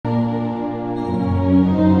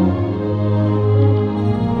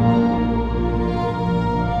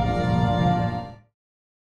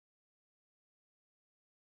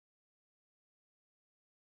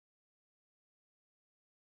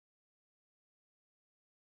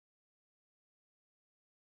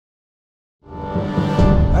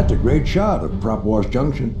That's a great shot of Prop Wash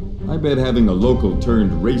Junction. I bet having a local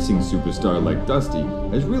turned racing superstar like Dusty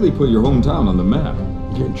has really put your hometown on the map.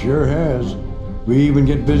 It sure has. We even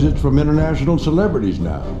get visits from international celebrities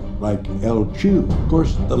now, like El Chew. Of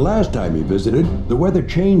course, the last time he visited, the weather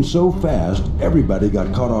changed so fast, everybody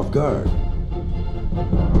got caught off guard.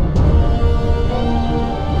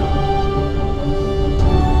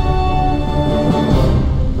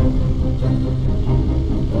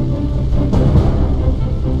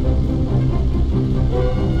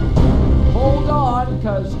 Hold on,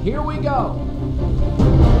 because here we go.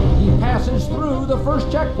 He passes through the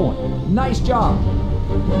first checkpoint. Nice job.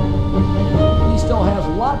 He still has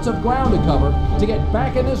lots of ground to cover to get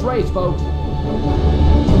back in this race, folks.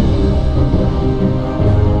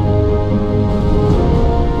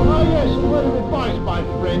 Oh yes, a word of advice, my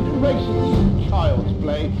friend. Racing isn't child's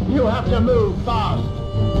play. You have to move fast.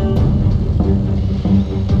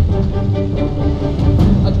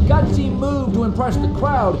 A gutsy move to impress the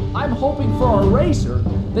crowd. I'm hoping for a racer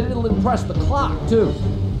that it'll impress the clock, too.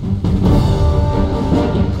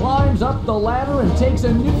 He climbs up the ladder and takes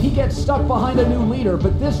he gets stuck behind a new leader,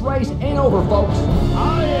 but this race ain't over, folks.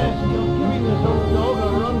 Ah yes, you're giving this old dog a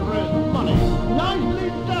run for his money. Nicely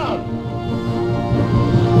done.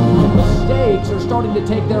 The stakes are starting to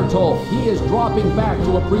take their toll. He is dropping back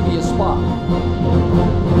to a previous spot.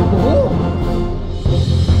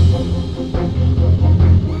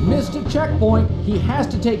 Missed a checkpoint. He has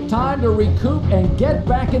to take time to recoup and get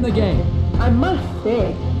back in the game. I must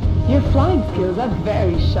say, your flying skills are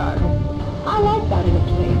very sharp. I like that in a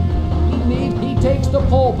plane. He takes the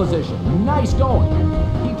pole position. Nice going.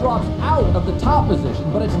 He drops out of the top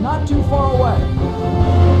position, but it's not too far away.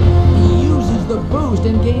 He uses the boost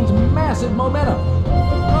and gains massive momentum.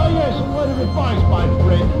 Oh yes, a word of advice, my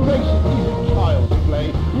friend. Racing isn't child's play.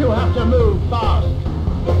 You have to move fast.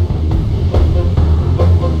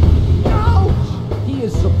 Ouch! He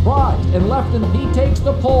is surprised and he takes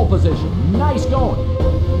the pole position. Nice going.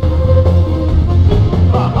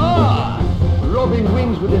 Aha! Rubbing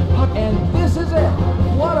wings with his puck. And this is it.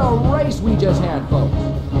 What a race we just had, folks.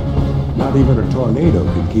 Not even a tornado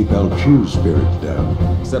can keep El Chew's spirits down.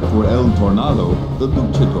 Except for El Tornado, the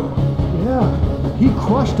luchador. Yeah, he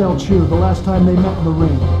crushed El Chew the last time they met in the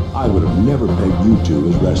ring. I would have never pegged you two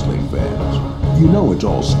as wrestling fans. You know it's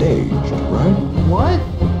all staged, right? What?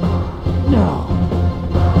 No.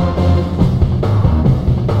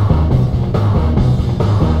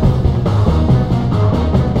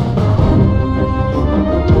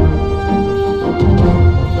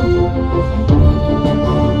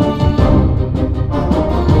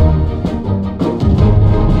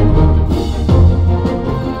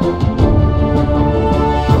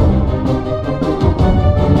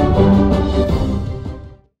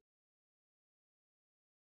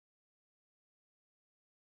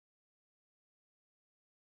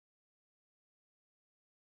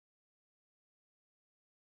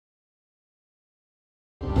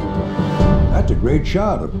 That's a great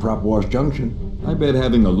shot of Prop Wash Junction. I bet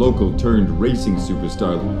having a local turned racing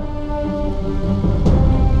superstar.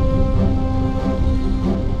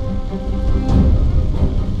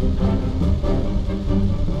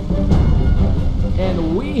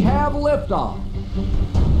 And we have liftoff.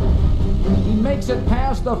 He makes it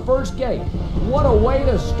past the first gate. What a way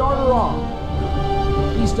to start her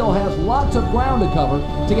off. He still has lots of ground to cover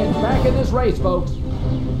to get back in this race, folks.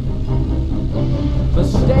 The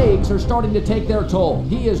stakes are starting to take their toll.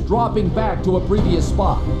 He is dropping back to a previous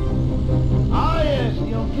spot. Ah yes,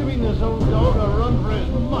 you're giving this old dog a run for his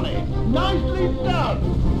money. Nicely done.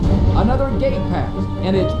 Another gate pass,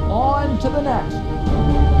 and it's on to the next.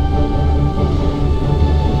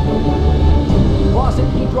 Crossing,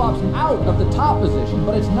 he drops out of the top position,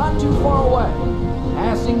 but it's not too far away.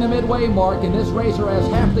 Passing the midway mark, and this racer has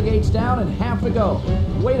half the gates down and half to go.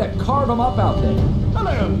 Way to carve him up out there.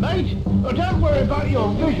 Hello, mate. Don't worry about your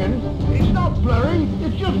vision. It's not blurry.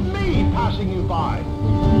 It's just me passing you by.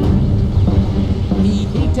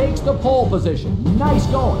 He takes the pole position. Nice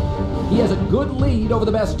going. He has a good lead over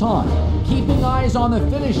the best time. Keeping eyes on the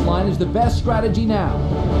finish line is the best strategy now.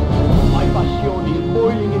 My passion is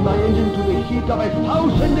boiling in my engine to the heat of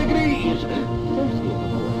 1,000 degrees.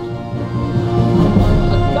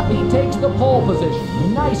 He takes the pole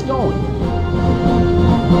position. Nice going.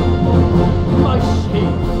 Nice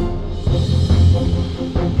speed.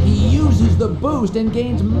 He uses the boost and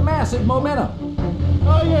gains massive momentum.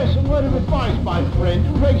 Oh yes, a word of advice, my friend.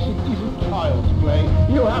 Racing isn't child's play.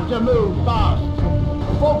 You have to move fast.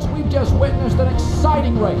 Folks, we've just witnessed an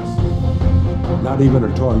exciting race. Not even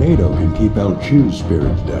a tornado can keep El Chew's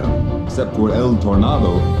spirits down. Except for El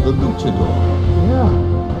Tornado, the luchador. Yeah,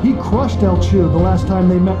 He crushed El Chew the last time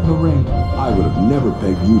they met in the ring. I would have never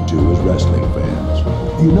pegged you two as wrestling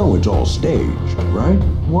fans. You know it's all staged, right?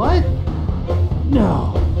 What?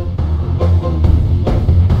 No.